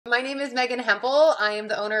my name is Meghann Hempel. I am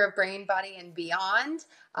the owner of Brain, Body, and Beyond.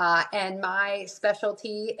 And my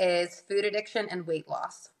specialty is food addiction and weight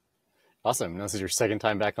loss. Awesome. Now, this is your second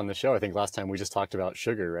time back on the show. I think last time we just talked about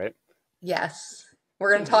sugar, right? Yes.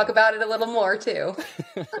 We're going to talk about it a little more too.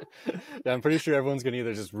 Yeah, I'm pretty sure everyone's going to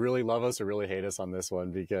either just really love us or really hate us on this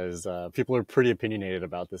one because people are pretty opinionated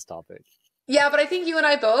about this topic. Yeah, but I think you and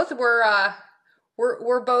I both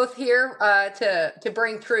we're both here to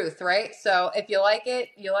bring truth, right? So if you like it,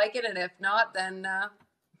 you like it, and if not, then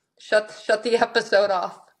shut the episode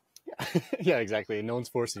off. Yeah, exactly. No one's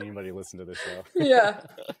forcing anybody to listen to the show. Yeah.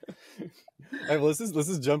 All right, well, let's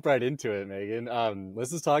just jump right into it, Meghann.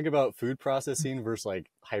 Let's just talk about food processing versus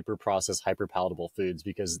like hyper processed, hyper palatable foods,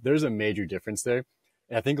 because there's a major difference there.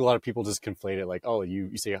 And I think a lot of people just conflate it like, oh,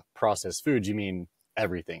 you say processed food, you mean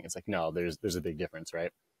everything. It's like, no, there's a big difference,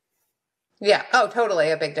 right? Yeah. Oh, totally.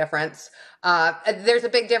 A big difference. There's a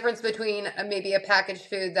big difference between maybe a packaged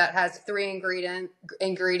food that has 3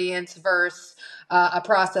 ingredients versus a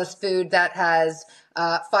processed food that has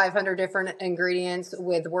 500 different ingredients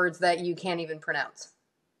with words that you can't even pronounce.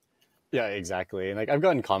 Yeah, exactly. And like I've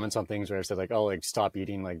gotten comments on things where I've said like, oh, like stop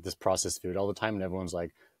eating like this processed food all the time. And everyone's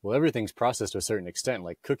like, well, everything's processed to a certain extent,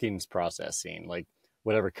 like cooking's processing, like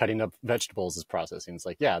whatever, cutting up vegetables is processing. It's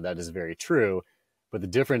like, yeah, that is very true. But the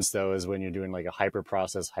difference, though, is when you're doing like a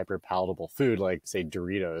hyper-processed, hyper-palatable food, like, say,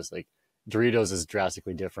 Doritos. Like, Doritos is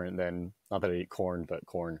drastically different than, not that I eat corn, but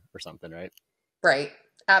corn or something, right? Right.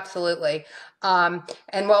 Absolutely. And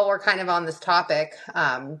while we're kind of on this topic,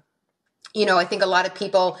 I think a lot of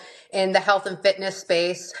people in the health and fitness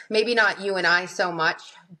space, maybe not you and I so much,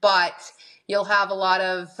 but you'll have a lot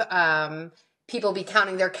of people be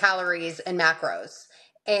counting their calories and macros.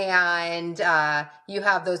 And you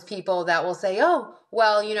have those people that will say, oh,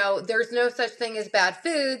 well, there's no such thing as bad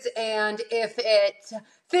foods. And if it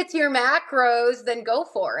fits your macros, then go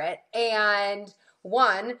for it. And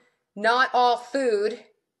one, not all food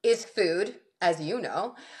is food, as you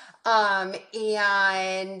know.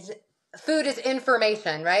 And food is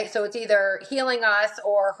information, right? So it's either healing us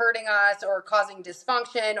or hurting us or causing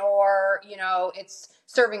dysfunction or, it's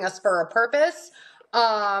serving us for a purpose.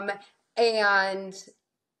 And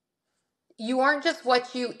you aren't just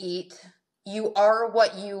what you eat, you are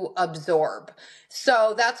what you absorb.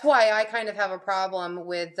 So that's why I kind of have a problem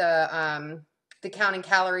with the counting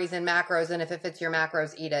calories and macros, and if it fits your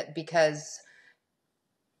macros, eat it, because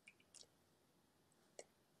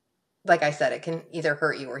like I said, it can either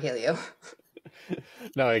hurt you or heal you.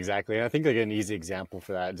 No, exactly. And I think like an easy example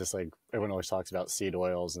for that, just like everyone always talks about seed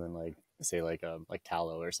oils and then like say like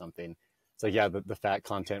tallow or something. It's like, yeah, the fat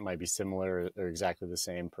content might be similar or exactly the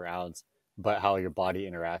same per ounce, but how your body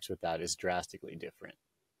interacts with that is drastically different.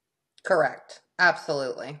 Correct.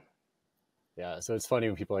 Absolutely. Yeah. So it's funny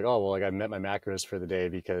when people are like, oh, well, like I met my macros for the day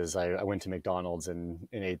because I went to McDonald's and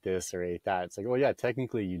ate this or ate that. It's like, well, yeah,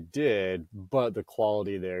 technically you did, but the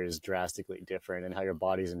quality there is drastically different, and how your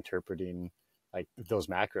body's interpreting like those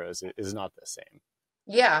macros is not the same.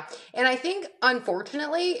 Yeah. And I think,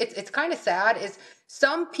 unfortunately, it's kind of sad is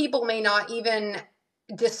some people may not even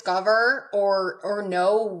discover or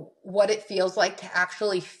know what it feels like to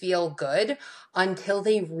actually feel good until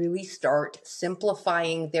they really start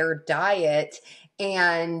simplifying their diet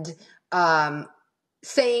and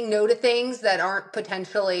saying no to things that aren't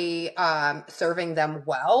potentially serving them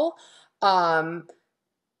well. I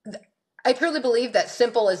truly believe that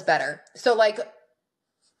simple is better. So like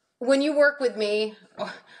when you work with me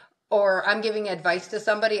or I'm giving advice to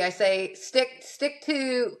somebody, I say stick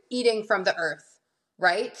to eating from the earth.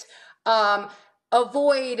 Right?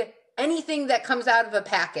 Avoid anything that comes out of a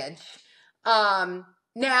package.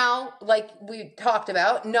 Now, like we talked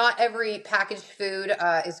about, not every packaged food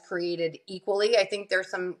is created equally. I think there's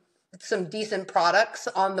some decent products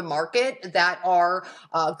on the market that are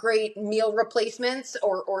great meal replacements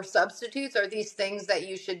or substitutes. Are these things that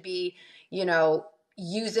you should be,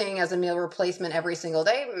 using as a meal replacement every single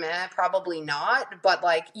day? Probably not. But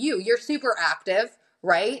like you're super active.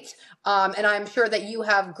 Right? And I'm sure that you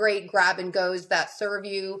have great grab and goes that serve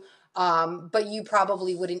you, but you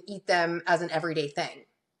probably wouldn't eat them as an everyday thing.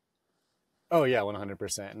 Oh yeah,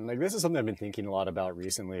 100%. And like, this is something I've been thinking a lot about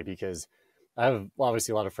recently because I have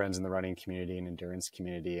obviously a lot of friends in the running community and endurance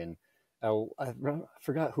community. And I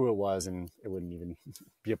forgot who it was, and it wouldn't even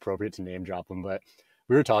be appropriate to name drop them, but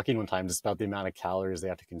we were talking one time just about the amount of calories they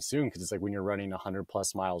have to consume. Cause it's like when you're running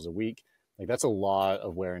 100+ miles a week, like that's a lot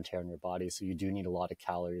of wear and tear on your body. So you do need a lot of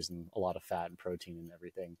calories and a lot of fat and protein and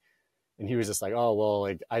everything. And he was just like, oh, well,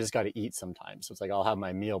 like I just got to eat sometimes. So it's like, I'll have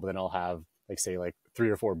my meal, but then I'll have like, say like 3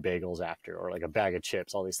 or 4 bagels after, or like a bag of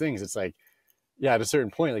chips, all these things. It's like, yeah, at a certain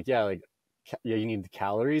point, like, yeah, like yeah, you need the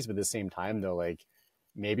calories, but at the same time though, like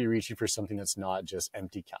maybe reaching for something that's not just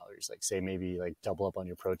empty calories. Like say maybe like double up on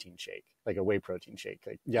your protein shake, like a whey protein shake.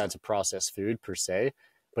 Like yeah, it's a processed food per se,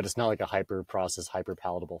 but it's not like a hyper processed, hyper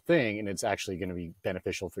palatable thing, and it's actually going to be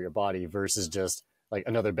beneficial for your body versus just like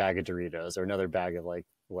another bag of Doritos or another bag of like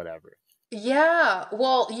whatever. Yeah.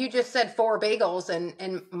 Well, you just said four bagels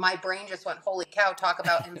and my brain just went, holy cow, talk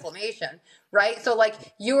about inflammation, right? So like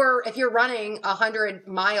if you're running 100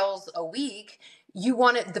 miles a week, you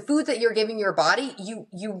want it, the foods that you're giving your body,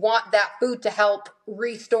 you want that food to help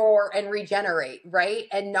restore and regenerate, right?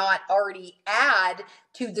 And not already add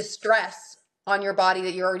to the stress on your body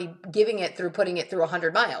that you're already giving it through putting it through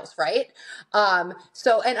 100 miles, right?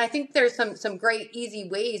 So, and I think there's some great easy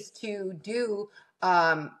ways to do,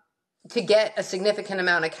 um, to get a significant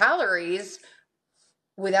amount of calories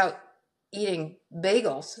without eating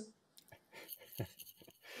bagels.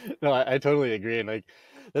 No, I totally agree. And like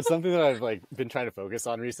that's something that I've like been trying to focus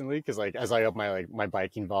on recently because like as I up my like my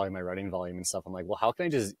biking volume, my running volume and stuff, I'm like, well, how can I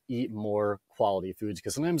just eat more quality foods?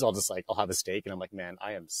 Because sometimes I'll just like I'll have a steak and I'm like, man,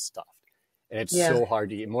 I am stuffed. And it's Yeah. so hard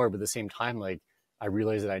to eat more, but at the same time, like I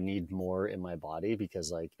realize that I need more in my body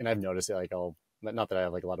because like and I've noticed it like I'll not that I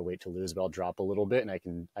have like a lot of weight to lose, but I'll drop a little bit and I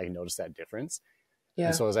can notice that difference.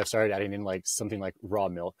 And Yeah. so as I've started adding in like something like raw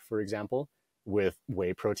milk, for example, with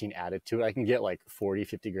whey protein added to it, I can get like 40,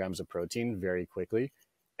 50 grams of protein very quickly.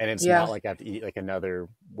 And it's Yeah. not like I have to eat like another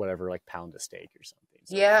whatever, like pound of steak or something.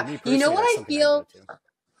 So for Yeah. me You know personally, what that's I something I go feel? to.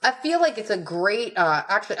 I feel like it's a great,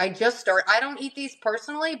 actually, I don't eat these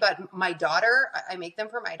personally, but my daughter, I make them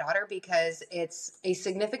for my daughter because it's a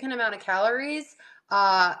significant amount of calories,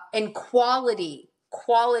 and quality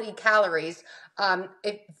calories.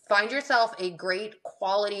 If find yourself a great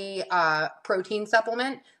quality, protein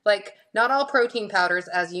supplement. Like not all protein powders,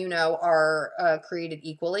 as you know, are, created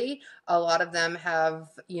equally. A lot of them have,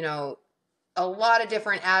 a lot of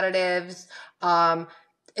different additives.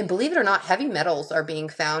 And believe it or not, heavy metals are being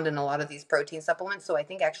found in a lot of these protein supplements. So I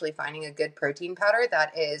think actually finding a good protein powder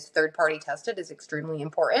that is third party tested is extremely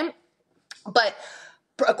important. But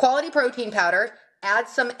a quality protein powder, add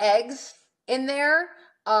some eggs in there.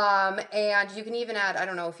 And you can even add, I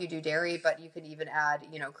don't know if you do dairy, but you could even add,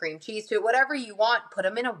 cream cheese to it, whatever you want. Put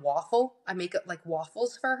them in a waffle. I make it like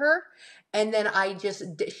waffles for her. And then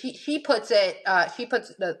she puts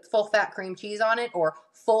the full fat cream cheese on it or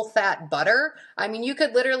full fat butter. I mean, you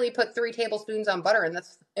could literally put 3 tablespoons on butter and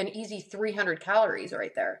that's an easy 300 calories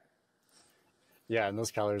right there. Yeah, and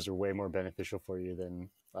those calories are way more beneficial for you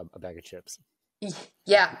than a bag of chips.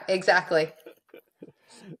 Yeah, exactly.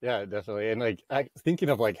 Yeah, definitely. And like thinking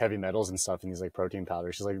of like heavy metals and stuff in these like protein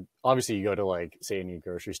powders, because like obviously you go to like say any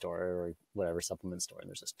grocery store or whatever supplement store, and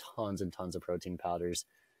there's just tons and tons of protein powders.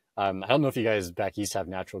 I don't know if you guys back east have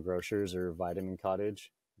Natural Grocers or Vitamin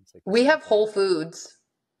Cottage. It's like the We same have thing. Whole Foods.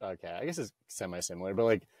 Okay, I guess it's semi similar, but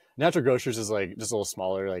like Natural Grocers is like just a little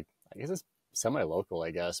smaller. Like I guess it's semi local,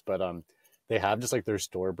 I guess, but they have just like their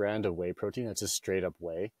store brand of whey protein that's just straight up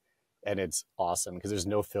whey, and it's awesome because there's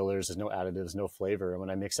no fillers, there's no additives, no flavor. And when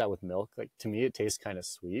I mix that with milk, like to me, it tastes kind of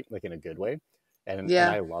sweet, like in a good way, and Yeah.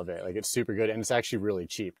 I love it. Like it's super good, and it's actually really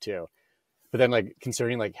cheap too. But then like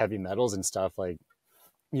concerning like heavy metals and stuff, like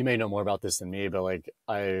you may know more about this than me, but like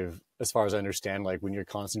as far as I understand, like when you're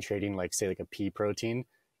concentrating, like say like a pea protein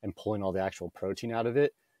and pulling all the actual protein out of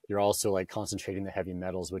it, you're also like concentrating the heavy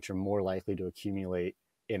metals, which are more likely to accumulate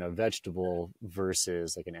in a vegetable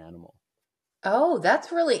versus like an animal. Oh,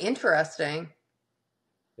 that's really interesting.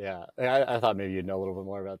 Yeah, I thought maybe you'd know a little bit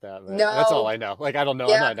more about that, but that's all No, I know. Like I don't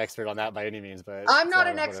know, I'm yeah, not an expert on that by any means, but I'm it's a not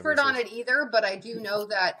lot an of what I've expert on researched. it either, but I do know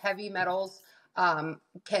that heavy metals, can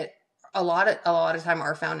a lot of time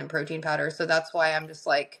are found in protein powders. So that's why I'm just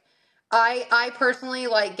like, I personally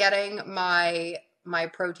like getting my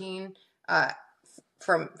protein, uh,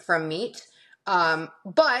 from meat.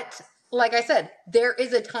 But like I said, there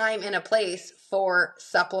is a time and a place for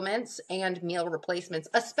supplements and meal replacements,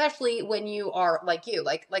 especially when you are like you,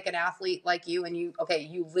 like an athlete like you, and you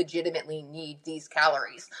legitimately need these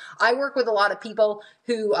calories. I work with a lot of people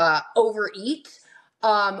who, overeat,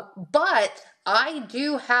 but I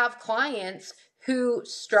do have clients who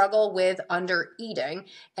struggle with under eating,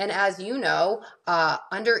 and as you know,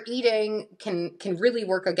 under eating can really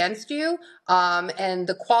work against you, and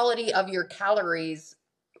the quality of your calories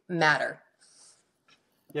matter.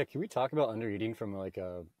 Yeah, can we talk about under eating from like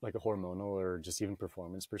a hormonal or just even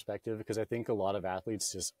performance perspective? Because I think a lot of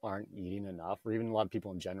athletes just aren't eating enough, or even a lot of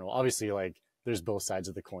people in general. Obviously, like there's both sides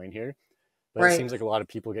of the coin here, but it Right. seems like a lot of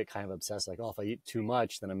people get kind of obsessed, like, oh, if I eat too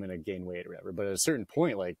much, then I'm going to gain weight or whatever. But at a certain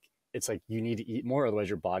point, like it's like you need to eat more, otherwise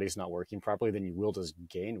your body's not working properly. Then you will just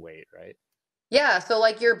gain weight, right? Yeah, so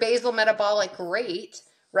like your basal metabolic rate,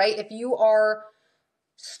 right? If you are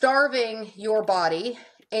starving your body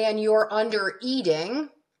and you're under eating,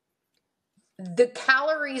 the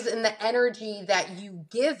calories and the energy that you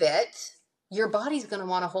give it, your body's going to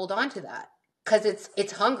want to hold on to that because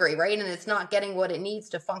it's hungry, right? And it's not getting what it needs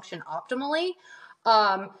to function optimally.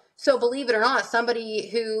 So believe it or not, somebody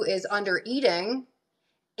who is under eating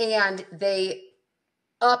and they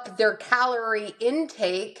up their calorie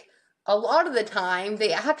intake, a lot of the time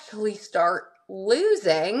they actually start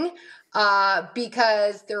losing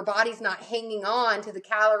because their body's not hanging on to the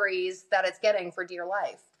calories that it's getting for dear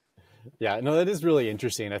life. Yeah, no, that is really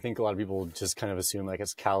interesting. I think a lot of people just kind of assume like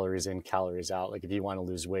it's calories in, calories out. Like if you want to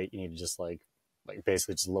lose weight, you need to just like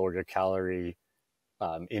basically just lower your calorie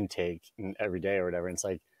intake every day or whatever. And it's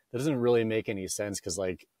like that doesn't really make any sense because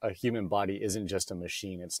like a human body isn't just a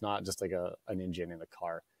machine. It's not just like an engine in a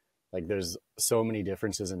car. Like there's so many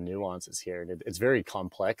differences and nuances here, and it's very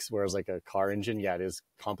complex. Whereas like a car engine, yeah, it is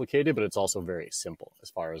complicated, but it's also very simple as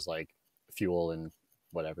far as like fuel and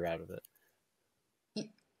whatever out of it.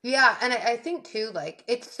 Yeah, and I think too, like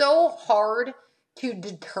it's so hard to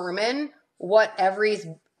determine what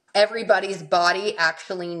everybody's body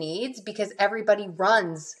actually needs because everybody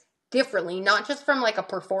runs differently, not just from like a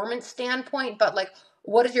performance standpoint, but like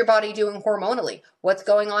what is your body doing hormonally? What's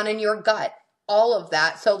going on in your gut? All of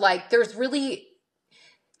that. So like there's really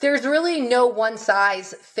no one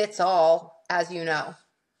size fits all, as you know.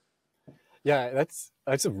 Yeah,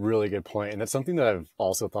 that's a really good point, and that's something that I've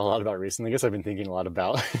also thought a lot about recently. I guess I've been thinking a lot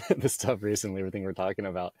about this stuff recently, everything we're talking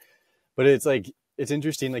about. But it's like it's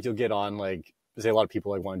interesting. Like you'll get on like say a lot of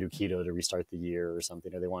people like want to do keto to restart the year or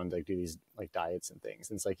something, or they want to like do these like diets and things.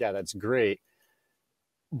 And it's like yeah, that's great,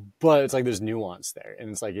 but it's like there's nuance there, and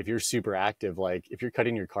it's like if you're super active, like if you're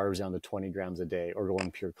cutting your carbs down to 20 grams a day or going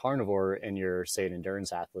pure carnivore, and you're say an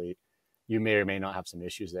endurance athlete, you may or may not have some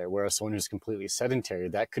issues there. Whereas someone who's completely sedentary,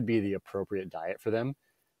 that could be the appropriate diet for them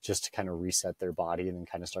just to kind of reset their body and then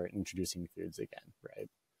kind of start introducing foods again, right?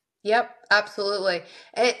 Yep, absolutely.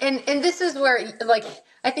 And this is where like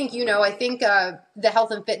I think the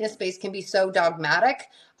health and fitness space can be so dogmatic,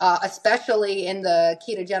 especially in the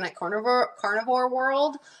ketogenic carnivore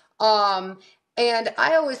world. Um and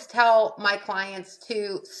I always tell my clients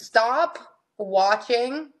to stop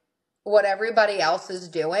watching what everybody else is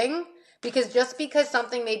doing because just because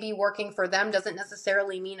something may be working for them doesn't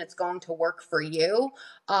necessarily mean it's going to work for you.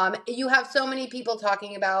 You have so many people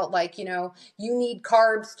talking about like, you need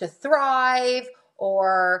carbs to thrive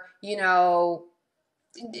or,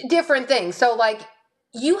 different things. So like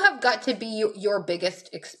you have got to be your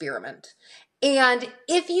biggest experiment. And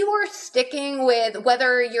if you are sticking with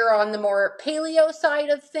whether you're on the more paleo side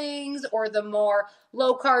of things or the more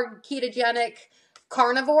low carb ketogenic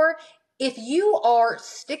carnivore, if you are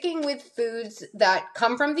sticking with foods that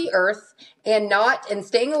come from the earth and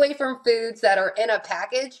staying away from foods that are in a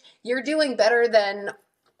package, you're doing better than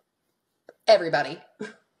everybody.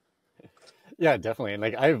 Yeah, definitely. And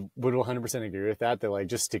like I would 100% agree with that. That like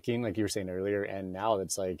just sticking, like you were saying earlier, and now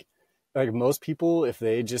it's like most people, if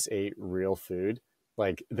they just ate real food,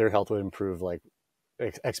 like their health would improve like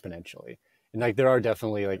exponentially. And like there are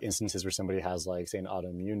definitely like instances where somebody has like say an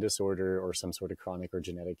autoimmune disorder or some sort of chronic or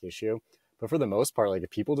genetic issue. But for the most part, like if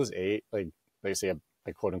people just ate like say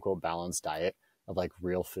a quote unquote balanced diet of like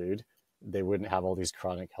real food, they wouldn't have all these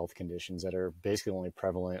chronic health conditions that are basically only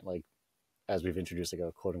prevalent like as we've introduced like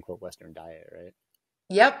a quote unquote Western diet, right?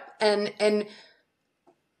 Yep. And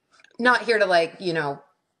not here to like,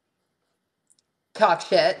 talk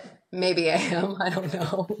shit. Maybe I am. I don't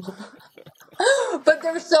know. But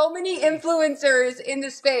there's so many influencers in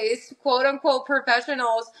the space, quote unquote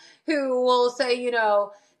professionals, who will say,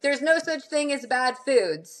 there's no such thing as bad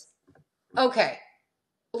foods. Okay,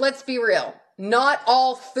 let's be real. Not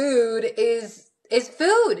all food is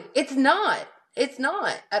food. It's not. It's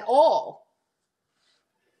not at all.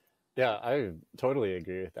 Yeah, I totally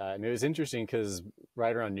agree with that. And it was interesting because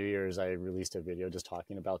right around New Year's, I released a video just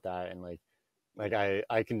talking about that. And like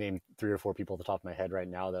I can name three or four people at the top of my head right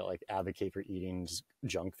now that like advocate for eating just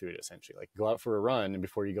junk food essentially. Like go out for a run and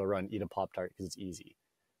before you go run, eat a Pop Tart because it's easy.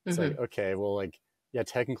 It's like, Hmm. okay, well, like, yeah,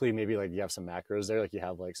 technically maybe like you have some macros there, like you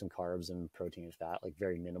have like some carbs and protein and fat, like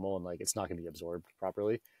very minimal, and like it's not gonna be absorbed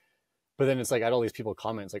properly. But then it's like I had all these people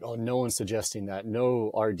comment, it's like, oh, no one's suggesting that.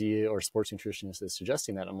 No RD or sports nutritionist is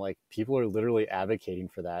suggesting that. I'm like, people are literally advocating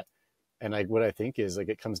for that. And like what I think is like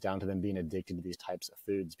it comes down to them being addicted to these types of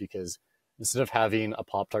foods because instead of having a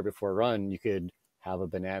Pop Tart before a run, you could have a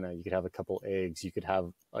banana, you could have a couple eggs, you could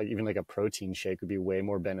have like even like a protein shake would be way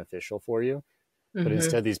more beneficial for you. But Hmm.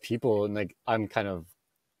 instead, these people, and like I'm kind of,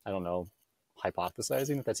 I don't know,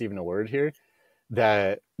 hypothesizing if that's even a word here,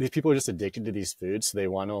 that these people are just addicted to these foods. So they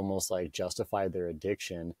want to almost like justify their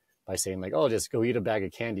addiction by saying like, oh, just go eat a bag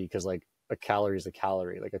of candy. Cause like a calorie is a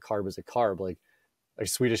calorie, like a carb is a carb. Like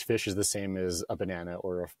Swedish fish is the same as a banana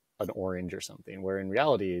or an orange or something, where in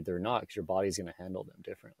reality they're not, because your body's going to handle them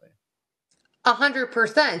differently.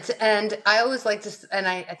 100%. And I always like to, and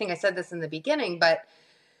I think I said this in the beginning, but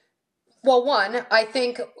well, one, I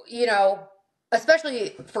think,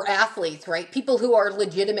 especially for athletes, right? People who are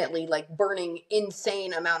legitimately like burning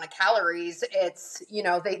insane amount of calories, it's,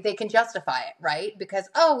 they can justify it, right? Because,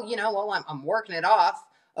 oh, well, I'm working it off.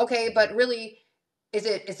 Okay. But really, is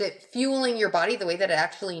it fueling your body the way that it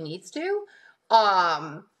actually needs to?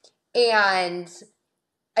 And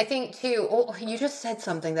I think too, oh, you just said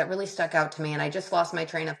something that really stuck out to me and I just lost my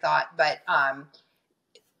train of thought, but,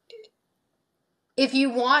 if you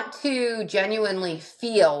want to genuinely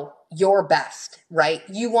feel your best, right?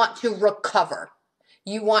 You want to recover.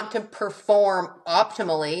 You want to perform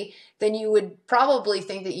optimally, then you would probably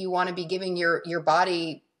think that you want to be giving your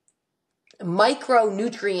body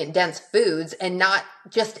micronutrient dense foods and not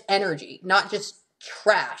just energy, not just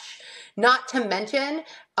trash. Not to mention,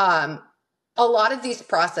 a lot of these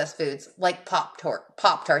processed foods like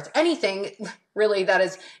Pop-Tarts, anything really that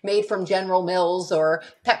is made from General Mills or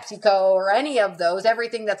PepsiCo or any of those,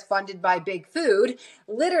 everything that's funded by big food,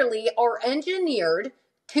 literally are engineered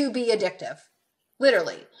to be addictive.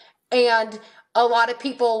 Literally. And a lot of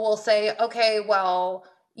people will say, okay, well,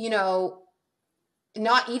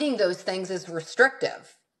 not eating those things is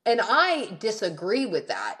restrictive. And I disagree with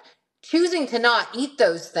that. Choosing to not eat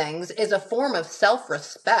those things is a form of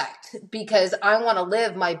self-respect because I want to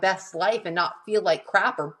live my best life and not feel like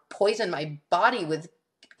crap or poison my body with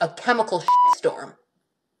a chemical storm.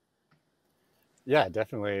 Yeah,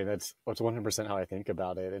 definitely. That's 100% how I think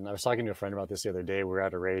about it. And I was talking to a friend about this the other day. We were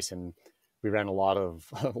at a race and we ran a lot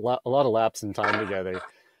of a lot of laps in time together.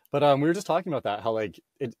 But we were just talking about that, how like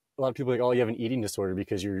a lot of people are like, oh, you have an eating disorder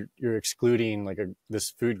because you're excluding like this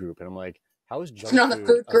food group. And I'm like, how is It's junk not a food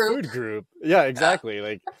food a group. food group? Yeah, exactly.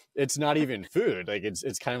 Like it's not even food. Like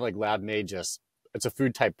it's kind of like lab made, just it's a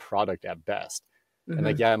food type product at best. And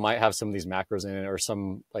like, Mm-hmm. yeah, it might have some of these macros in it or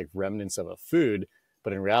some like remnants of a food,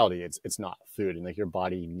 but in reality, it's not food. And like your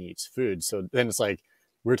body needs food. So then it's like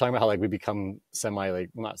we were talking about how like we become semi like,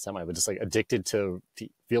 well, not semi, but just like addicted to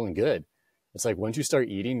feeling good. It's like once you start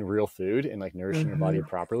eating real food and like nourishing your body Mm-hmm.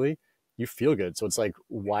 properly, you feel good. So it's like,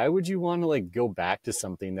 why would you want to like go back to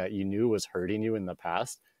something that you knew was hurting you in the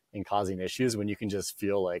past and causing issues when you can just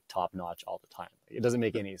feel like top notch all the time? It doesn't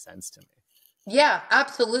make any sense to me. Yeah,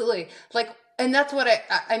 absolutely. Like, and that's what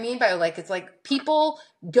I mean by like, it's like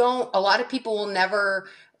a lot of people will never,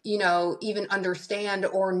 even understand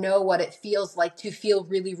or know what it feels like to feel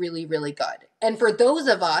really, really, really good. And for those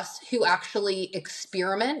of us who actually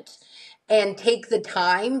experiment and take the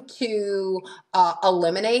time to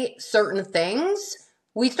eliminate certain things,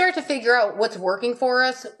 we start to figure out what's working for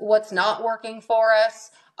us, what's not working for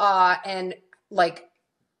us, and like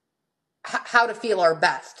how to feel our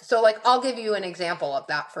best. So like, I'll give you an example of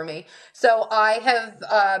that for me. So I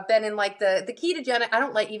have been in like the ketogenic, I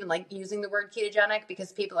don't even like using the word ketogenic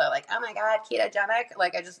because people are like, oh my God, ketogenic.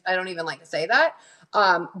 Like I don't even like to say that.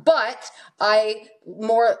 But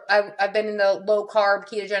I've been in the low carb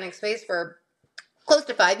ketogenic space for close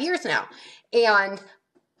to 5 years now. And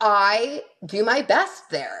I do my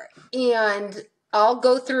best there. And I'll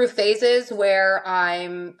go through phases where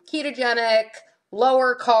I'm ketogenic,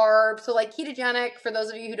 lower carb. So like ketogenic, for those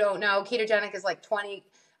of you who don't know, ketogenic is like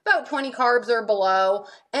about 20 carbs or below.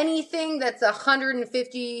 Anything that's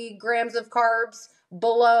 150 grams of carbs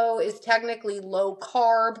below is technically low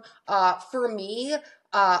carb. For me,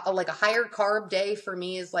 like a higher carb day for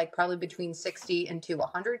me is like probably between 60 and to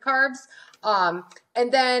 100 carbs.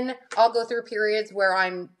 And then I'll go through periods where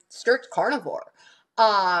I'm strict carnivore.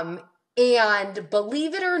 And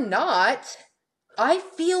believe it or not, I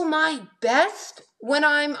feel my best when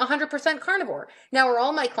I'm 100% carnivore. Now, are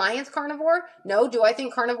all my clients carnivore? No. Do I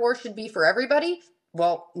think carnivore should be for everybody?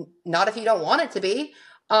 Well, not if you don't want it to be.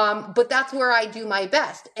 But that's where I do my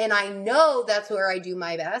best. And I know that's where I do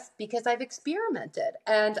my best because I've experimented.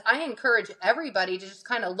 And I encourage everybody to just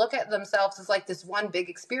kind of look at themselves as like this one big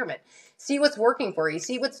experiment. See what's working for you.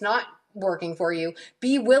 See what's not working for you.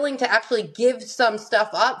 Be willing to actually give some stuff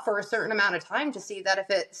up for a certain amount of time to see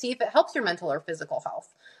if it helps your mental or physical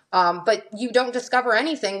health. But you don't discover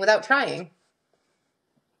anything without trying.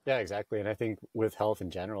 Yeah, exactly. And I think with health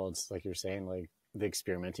in general, it's like you're saying, like the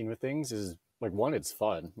experimenting with things is like one, it's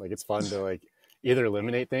fun. Like it's fun to like either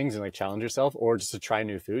eliminate things and like challenge yourself, or just to try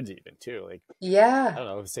new foods even too. Like, I Yeah. don't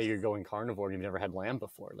know, say you're going carnivore and you've never had lamb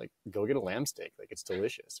before, like go get a lamb steak, like it's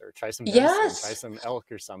delicious, or try some venison, try Yes. some elk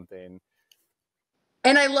or something.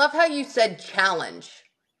 And I love how you said challenge,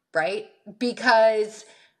 right? Because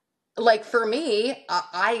like for me,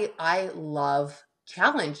 I love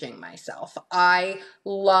challenging myself. I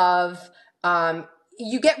love um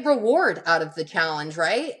you get reward out of the challenge,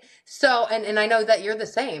 right? So and I know that you're the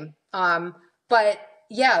same. But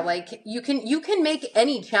yeah, like you can make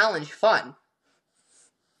any challenge fun.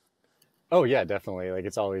 Oh yeah, definitely. Like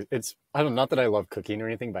it's always, it's, I don't, not that I love cooking or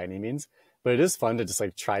anything by any means, but it is fun to just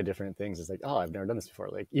like try different things. It's like, oh, I've never done this before.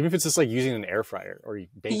 Like even if it's just like using an air fryer or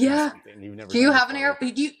baking Yeah. something you've never Do you done have an before. air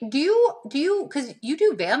Like do you cuz you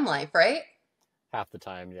do van life, right? half the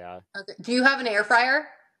time, yeah. Okay. Do you have an air fryer?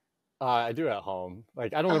 I do at home.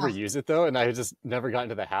 Like I don't ever Oh, use it though, and I just never got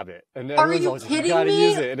into the habit. And are everyone's you always like, "You kidding got to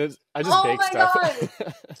use me? it," and I just Oh bake my stuff. god.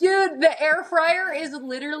 Dude, the air fryer is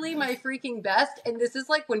literally my freaking best. And this is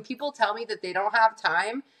like when people tell me that they don't have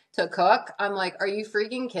time to cook, I'm like, are you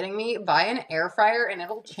freaking kidding me? Buy an air fryer and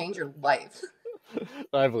it'll change your life.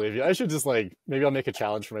 I believe you. I should just like maybe I'll make a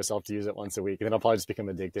challenge for myself to use it once a week, and then I'll probably just become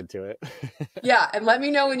addicted to it. Yeah, and let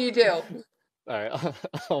me know when you do. All right,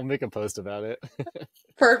 I'll make a post about it.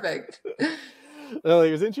 Perfect. Well,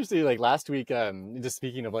 it was interesting. Like last week, just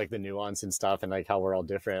speaking of like the nuance and stuff, and like how we're all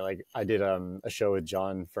different. Like I did a show with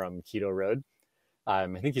John from Keto Road. I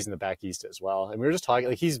think he's in the back east as well, and we were just talking.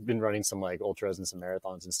 Like he's been running some like ultras and some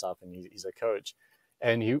marathons and stuff, and he's a coach.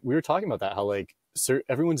 And we were talking about that how like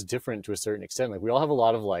everyone's different to a certain extent. Like we all have a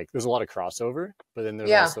lot of like there's a lot of crossover, but then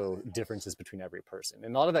there's Yeah. also differences between every person,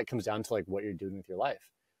 and a lot of that comes down to like what you're doing with your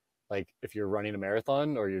life. Like if you're running a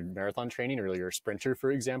marathon or you're marathon training or you're a sprinter, for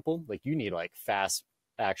example, like you need like fast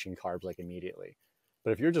action carbs like immediately.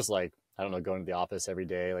 But if you're just like, I don't know, going to the office every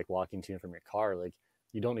day, like walking to and from your car, like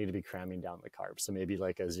you don't need to be cramming down the carbs. So maybe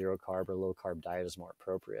like a zero carb or low carb diet is more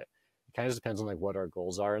appropriate. It kind of just depends on like what our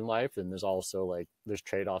goals are in life. And there's also like, there's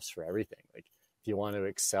trade-offs for everything. Like if you want to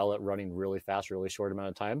excel at running really fast, really short amount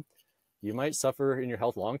of time, you might suffer in your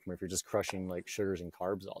health long term if you're just crushing like sugars and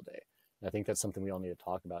carbs all day. And I think that's something we all need to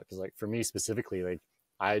talk about because like for me specifically, like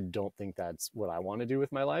I don't think that's what I want to do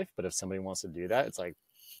with my life. But if somebody wants to do that, it's like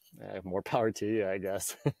more power to you, I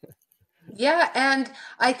guess. Yeah, and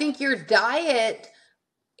I think your diet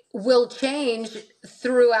will change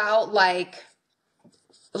throughout like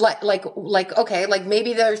okay, like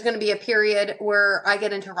maybe there's going to be a period where I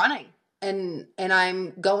get into running and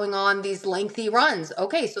I'm going on these lengthy runs.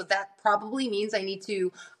 Okay, so that probably means I need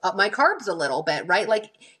to up my carbs a little bit, right?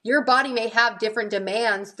 Like your body may have different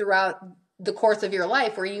demands throughout the course of your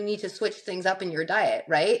life where you need to switch things up in your diet,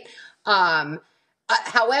 right?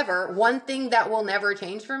 However, one thing that will never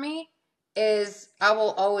change for me is I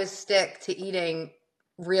will always stick to eating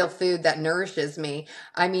real food that nourishes me.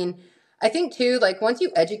 I mean, I think too, like once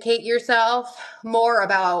you educate yourself more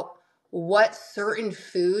about what certain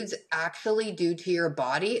foods actually do to your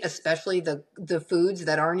body, especially the foods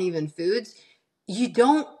that aren't even foods, you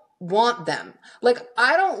don't want them. Like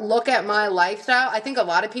I don't look at my lifestyle. I think a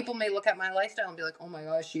lot of people may look at my lifestyle and be like, "Oh my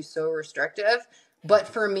gosh, she's so restrictive." But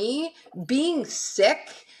for me, being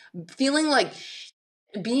sick, feeling like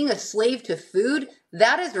being a slave to food,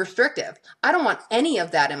 that is restrictive. I don't want any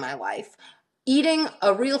of that in my life. Eating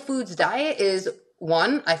a real foods diet is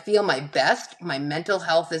one, I feel my best. My mental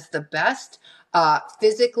health is the best.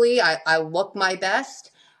 Physically, I look my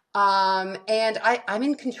best. And I'm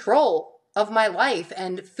in control of my life.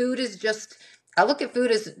 And food is just, I look at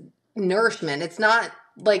food as nourishment. It's not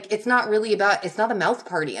like, it's not really about, it's not a mouth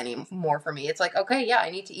party anymore for me. It's like, okay, yeah,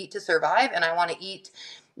 I need to eat to survive. And I want to eat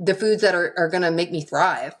the foods that are going to make me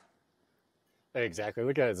thrive. Exactly.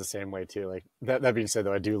 Look at it as the same way too. Like that being said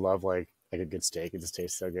though, I do love like a good steak. It just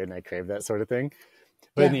tastes so good and I crave that sort of thing.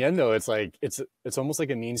 But in Yeah. the end though, it's like it's almost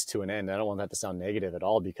like a means to an end. I don't want that to sound negative at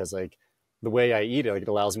all because like the way I eat it, like it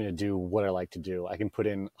allows me to do what I like to do. I can put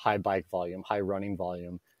in high bike volume, high running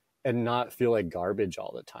volume, and not feel like garbage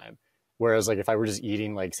all the time. Whereas like if I were just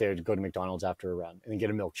eating, like say I'd go to McDonald's after a run and then get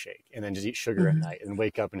a milkshake and then just eat sugar at Mhm. night and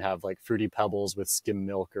wake up and have like fruity pebbles with skim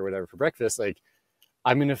milk or whatever for breakfast, like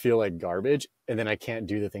I'm gonna feel like garbage and then I can't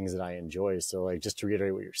do the things that I enjoy. So like just to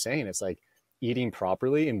reiterate what you're saying, it's like eating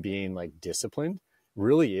properly and being like disciplined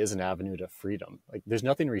really is an avenue to freedom. Like there's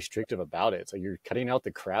nothing restrictive about it. It's like you're cutting out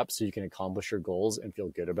the crap so you can accomplish your goals and feel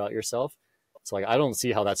good about yourself. So like I don't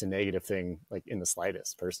see how that's a negative thing like in the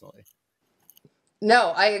slightest personally.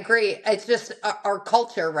 No, I agree. It's just our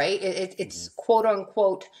culture, right? It's Mm-hmm. quote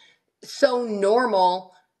unquote so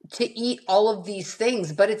normal to eat all of these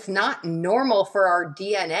things, but it's not normal for our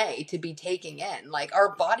DNA to be taking in. Like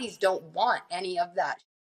our bodies don't want any of that.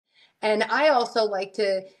 And I also like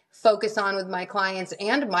to focus on with my clients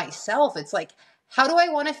and myself. It's like, how do I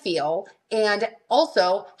want to feel? And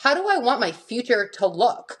also, how do I want my future to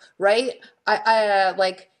look? Right? I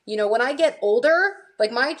like, when I get older,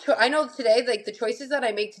 like I know today, like the choices that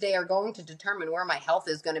I make today are going to determine where my health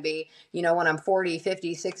is going to be, when I'm 40,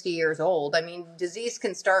 50, 60 years old. I mean, disease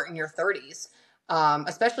can start in your 30s,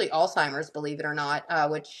 especially Alzheimer's, believe it or not,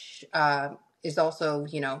 which, is also,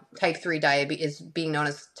 type 3 diabetes is being known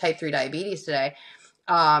as type 3 diabetes today.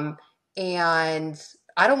 And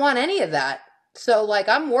I don't want any of that. So like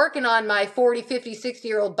I'm working on my 40, 50,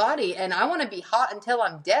 60-year-old body and I want to be hot until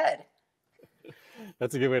I'm dead.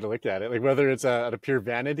 That's a good way to look at it. Like whether it's out of pure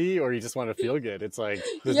vanity or you just want to feel good, it's like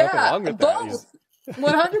there's nothing Yeah, wrong with that. both.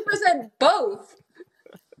 100% both.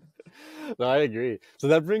 No, I agree. So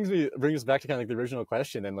that brings us back to kind of like the original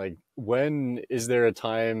question. And like, when is there a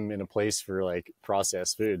time and a place for like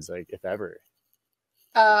processed foods, like if ever?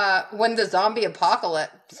 When the zombie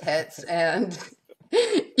apocalypse hits and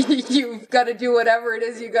you've got to do whatever it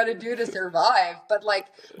is you got to do to survive. But like,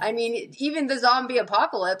 I mean, even the zombie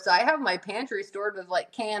apocalypse, I have my pantry stored with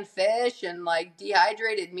like canned fish and like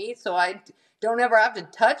dehydrated meat, so I don't ever have to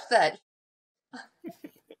touch that.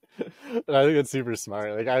 I think it's super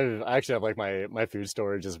smart. Like I actually have like my food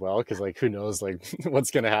storage as well, because like who knows like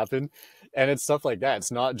what's gonna happen, and it's stuff like that.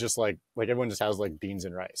 It's not just like everyone just has like beans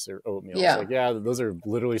and rice or oatmeal. Yeah. It's like, yeah, those are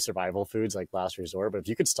literally survival foods, like last resort. But if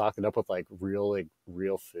you could stock it up with like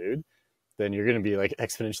real food, then you're gonna be like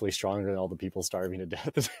exponentially stronger than all the people starving to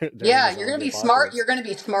death. Yeah, you're gonna be smart. You're gonna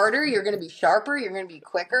be smarter. You're gonna be sharper. You're gonna be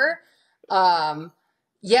quicker.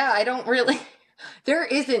 Yeah, I don't really. There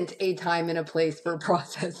isn't a time and a place for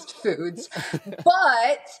processed foods,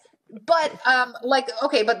 but like,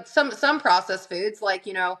 okay, but some processed foods, like,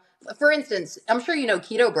 for instance, I'm sure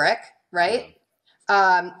Keto Brick, right?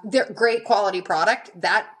 They're great quality product.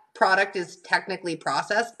 That product is technically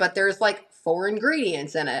processed, but there's like 4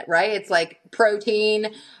 ingredients in it, right? It's like protein,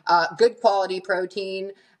 good quality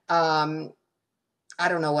protein. I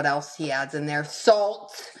don't know what else he adds in there.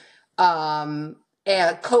 Salt,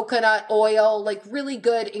 and coconut oil, like really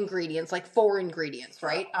good ingredients, like 4 ingredients,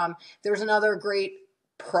 right? There's another great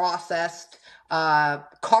processed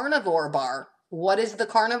carnivore bar. What is the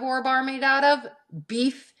carnivore bar made out of?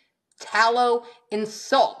 Beef, tallow, and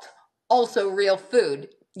salt. Also real food,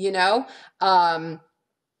 yeah.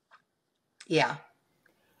 Yeah,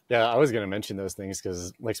 I was going to mention those things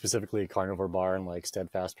because, like, specifically carnivore bar and like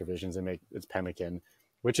Steadfast Provisions, they make it's pemmican,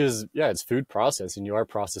 which is, yeah, it's food processed, and you are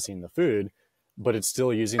processing the food, but it's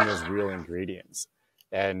still using those real ingredients,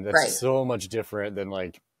 and that's Right. so much different than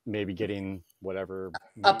like maybe getting whatever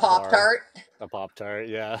A Pop-Tart,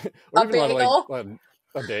 yeah, or a even bagel, a lot of like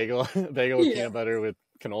a bagel, with yeah. peanut butter with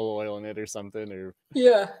canola oil in it or something, or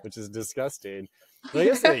Yeah. which is disgusting. But I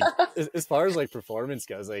guess like as far as like performance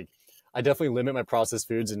goes, like I definitely limit my processed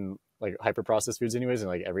foods and like hyper processed foods anyways in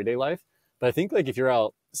like everyday life. But I think like if you're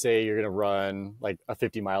out, say you're gonna run like a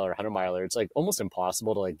 50 mile or 100 miler, it's like almost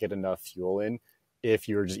impossible to like get enough fuel in if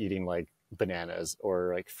you were just eating like bananas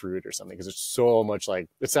or like fruit or something, because there's so much, like,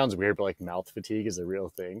 it sounds weird, but like mouth fatigue is a real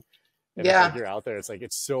thing. And if like you're out there, it's like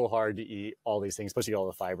it's so hard to eat all these things, especially all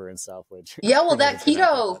the fiber and stuff. Which well, that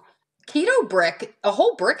keto brick, a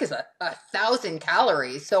whole brick is 1,000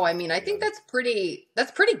 calories. So I mean, I think that's pretty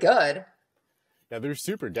good. Yeah, they're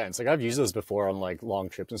super dense. Like I've used those before on like long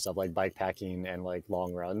trips and stuff, like bike packing and like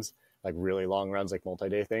long runs, like really long runs, like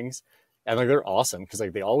multi-day things. And like they're awesome because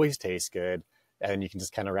like they always taste good, and you can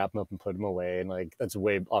just kind of wrap them up and put them away. And like that's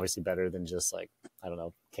way obviously better than just like, I don't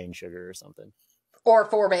know, cane sugar or something. Or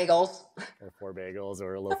 4 bagels. Or 4 bagels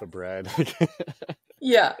or a loaf of bread.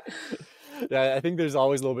 Yeah. Yeah, I think there's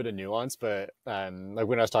always a little bit of nuance, but like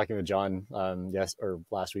when I was talking with John,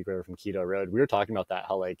 last week, from Keto Road, we were talking about that,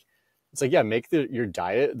 how like it's like, yeah, make your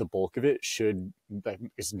diet, the bulk of it should, like,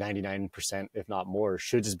 is 99%, if not more,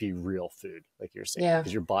 should just be real food, like you're saying,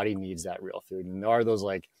 because your body needs that real food. And there are those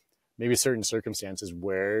like maybe certain circumstances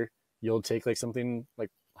where you'll take like something like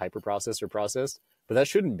hyper processed or processed, but that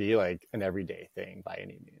shouldn't be like an everyday thing by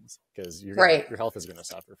any means, because your health is going to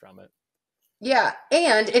suffer from it. Yeah.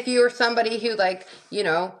 And if you're somebody who like,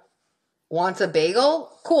 wants a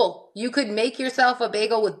bagel, cool. You could make yourself a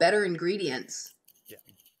bagel with better ingredients. Yeah,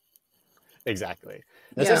 exactly.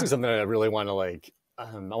 That's actually something that I really want to like, I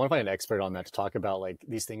want to find an expert on that to talk about like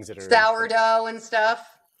these things that are sourdough and stuff.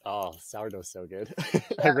 Oh, sourdough's so good.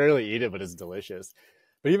 I rarely eat it, but it's delicious.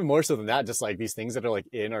 But even more so than that, just like these things that are like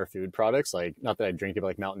in our food products, like not that I drink it, but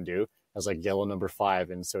like Mountain Dew, as like yellow number 5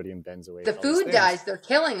 and sodium The benzoate, all these food things. dyes, they're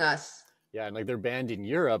killing us. Yeah, and like they're banned in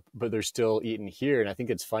Europe, but they're still eaten here. And I think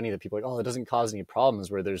it's funny that people are like, oh, it doesn't cause any problems,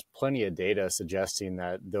 where there's plenty of data suggesting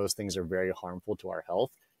that those things are very harmful to our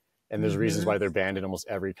health. And there's reasons Hmm. why they're banned in almost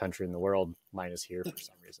every country in the world, minus here for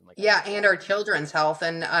some reason. Like I Yeah, don't get and it. our children's health.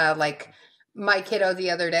 And like my kiddo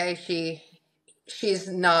the other day, she's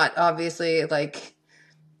not obviously like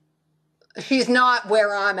she's not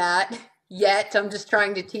where I'm at yet. I'm just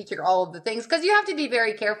trying to teach her all of the things because you have to be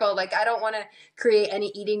very careful. Like, I don't want to create any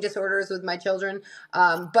eating disorders with my children,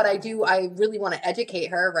 but I really want to educate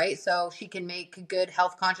her, right? So she can make good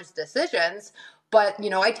health conscious decisions. But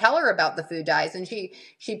I tell her about the food dyes, and she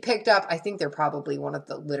picked up. I think they're probably one of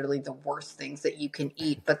the literally the worst things that you can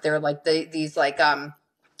eat, but they're like these like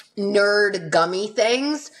nerd gummy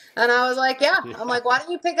things. And I was like, yeah. I'm Yeah. like, why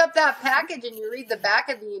don't you pick up that package and you read the back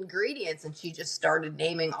of the ingredients? And she just started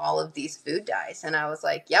naming all of these food dyes. And I was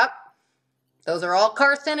like, yep, those are all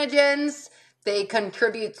carcinogens. They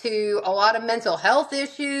contribute to a lot of mental health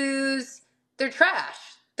issues. They're trash.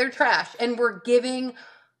 They're trash. And we're giving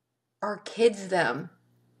our kids them.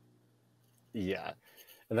 Yeah.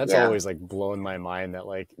 And that's Yeah. always like blown my mind, that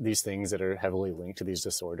like these things that are heavily linked to these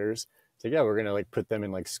disorders. So yeah, we're gonna like put them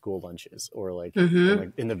in like school lunches, or like and Mm-hmm.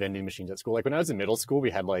 like in the vending machines at school. Like when I was in middle school,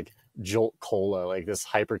 we had like Jolt Cola, like this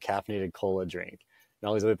hyper caffeinated cola drink, and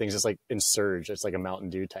all these other things, just like in Surge, it's like a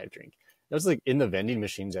Mountain Dew type drink. That was like in the vending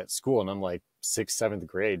machines at school, and I'm like sixth, seventh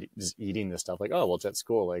grade, just eating this stuff. Like, oh well, it's at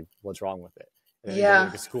school. Like, what's wrong with it? And then you go to Yeah.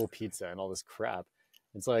 like a school pizza and all this crap.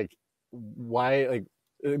 It's like, why? Like,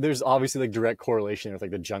 there's obviously like direct correlation with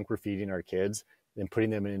like the junk we're feeding our kids and putting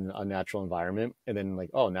them in an unnatural environment, and then like,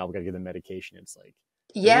 oh, now we got to give them medication. It's like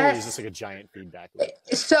it really is just Yes. like a giant feedback loop.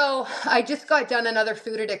 So I just got done another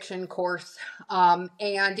food addiction course.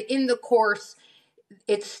 And in the course,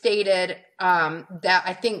 it stated that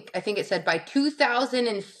I think it said by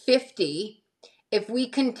 2050, if we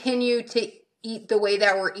continue to eat the way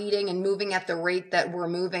that we're eating and moving at the rate that we're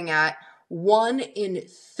moving at, 1 in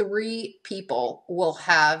 3 people will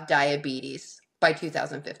have diabetes by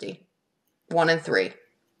 2050. 1 in 3.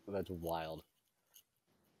 That's wild.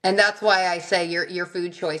 And that's why I say your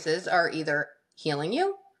food choices are either healing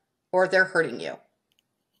you or they're hurting you.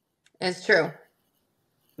 And it's true.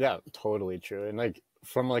 Yeah, totally true. And like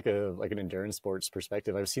from like an endurance sports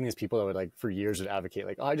perspective, I've seen these people that would like for years would advocate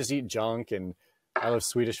like, oh, I just eat junk and I love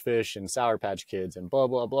Swedish fish and Sour Patch Kids and blah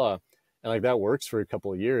blah blah. And like that works for a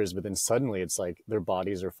couple of years, but then suddenly it's like their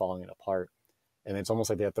bodies are falling apart. And it's almost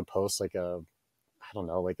like they have to post like I don't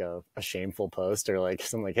know, like a shameful post, or like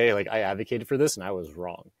something like, hey, like I advocated for this and I was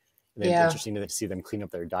wrong. And then it's Yeah. interesting to see them clean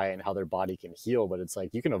up their diet and how their body can heal. But it's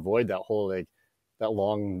like you can avoid that whole like that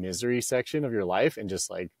long misery section of your life and just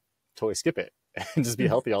like totally skip it and just be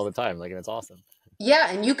healthy all the time. Like, and it's awesome.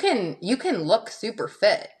 Yeah, and you can look super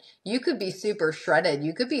fit. You could be super shredded.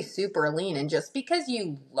 You could be super lean. And just because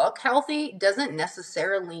you look healthy doesn't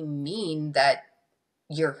necessarily mean that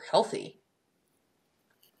you're healthy.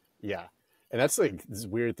 Yeah. And that's like this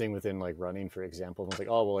weird thing within like running, for example. It's like,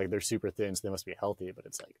 oh, well, like they're super thin, so they must be healthy. But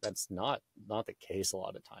it's like, that's not the case a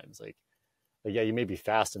lot of times. Like, yeah, you may be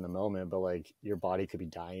fast in the moment, but like your body could be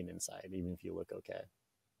dying inside, even if you look okay.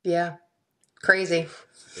 Yeah. Crazy.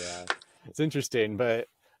 Yeah. It's interesting. But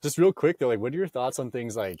just real quick though, like what are your thoughts on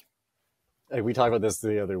things like we talked about this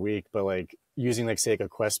the other week, but like using like say like a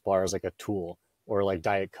Quest bar as like a tool, or like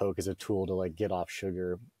Diet Coke as a tool to like get off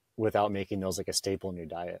sugar without making those like a staple in your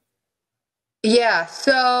diet. Yeah,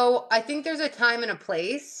 so I think there's a time and a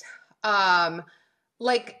place. Um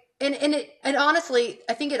like and honestly,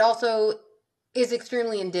 I think it also is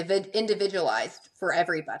extremely individualized for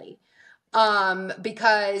everybody.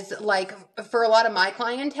 Because like for a lot of my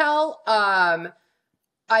clientele,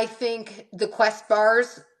 I think the Quest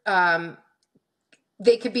bars,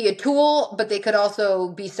 they could be a tool, but they could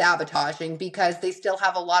also be sabotaging because they still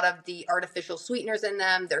have a lot of the artificial sweeteners in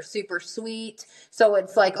them. They're super sweet. So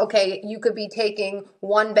it's like, okay, you could be taking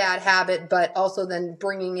one bad habit, but also then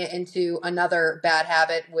bringing it into another bad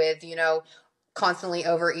habit with, constantly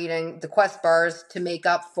overeating the Quest bars to make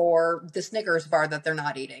up for the Snickers bar that they're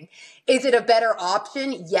not eating. Is it a better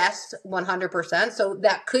option? Yes, 100%. So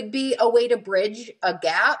that could be a way to bridge a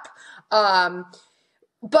gap.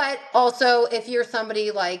 But also, if you're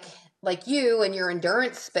somebody like you in your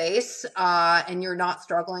endurance space, and you're not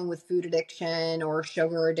struggling with food addiction or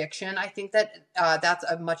sugar addiction, I think that that's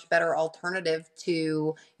a much better alternative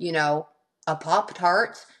to a Pop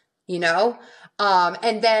Tart.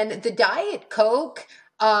 And then the Diet Coke.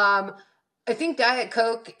 I think Diet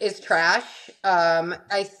Coke is trash.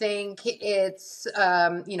 I think it's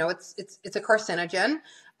it's a carcinogen.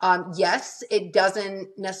 Yes, it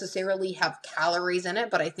doesn't necessarily have calories in it,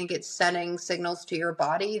 but I think it's sending signals to your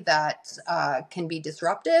body that can be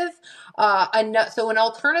disruptive. So an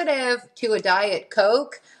alternative to a Diet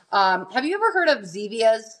Coke, have you ever heard of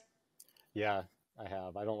Zevias? Yeah, I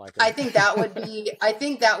have. I don't like I them. think that would be I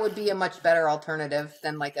think that would be a much better alternative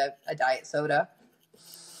than like a diet soda.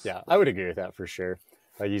 Yeah, I would agree with that for sure.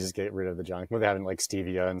 Like you just get rid of the junk. With having like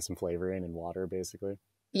stevia and some flavoring and water, basically.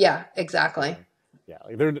 Yeah, exactly. Yeah,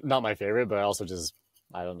 like they're not my favorite, but I also just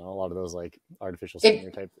I don't know a lot of those like artificial It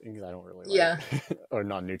sweetener type things I don't really like, yeah. or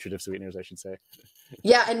non-nutritive sweeteners, I should say.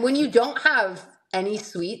 Yeah, and when you don't have any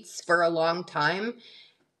sweets for a long time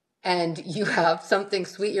and you have something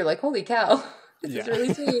sweet, you're like, "Holy cow, this is Yeah.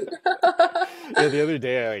 really sweet." Yeah, the other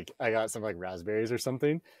day I got some like raspberries or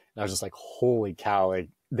something, and I was just like, holy cow, like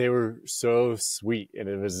they were so sweet, and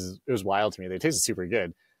it was wild to me. They tasted super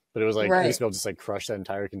good, but it was like I used Right. to be able to just like crush that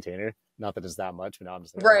entire container. Not that it's that much, but now I'm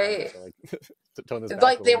just like, oh, I have Right. to like tone this It's back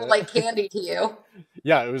like a they little were bit. like candy to you.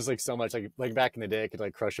 Yeah, it was like so much like back in the day I could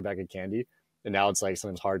like crush a bag of candy, and now it's like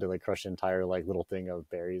sometimes hard to like crush an entire like little thing of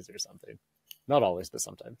berries or something. Not always, but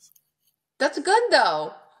sometimes. That's good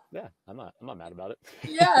though. Yeah, I'm not mad about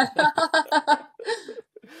Yeah. it.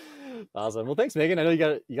 Awesome. Well, thanks, Megan. I know you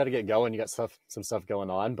got to get going. You got some stuff going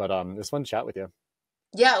on, but it's fun to chat with you.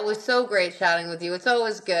 Yeah, it was so great chatting with you. It's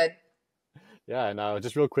always good. Yeah, and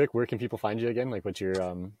just real quick, where can people find you again? Like, what's your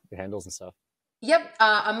handles and stuff? Yep,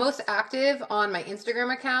 I'm most active on my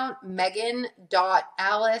Instagram account,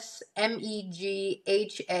 Meghann.Alice,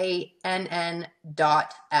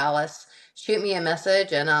 Meghann.Alice. Shoot me a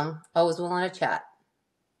message, and I'm always willing to chat.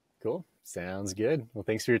 Cool. Sounds good. Well,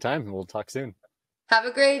 thanks for your time. We'll talk soon. Have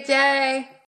a great day.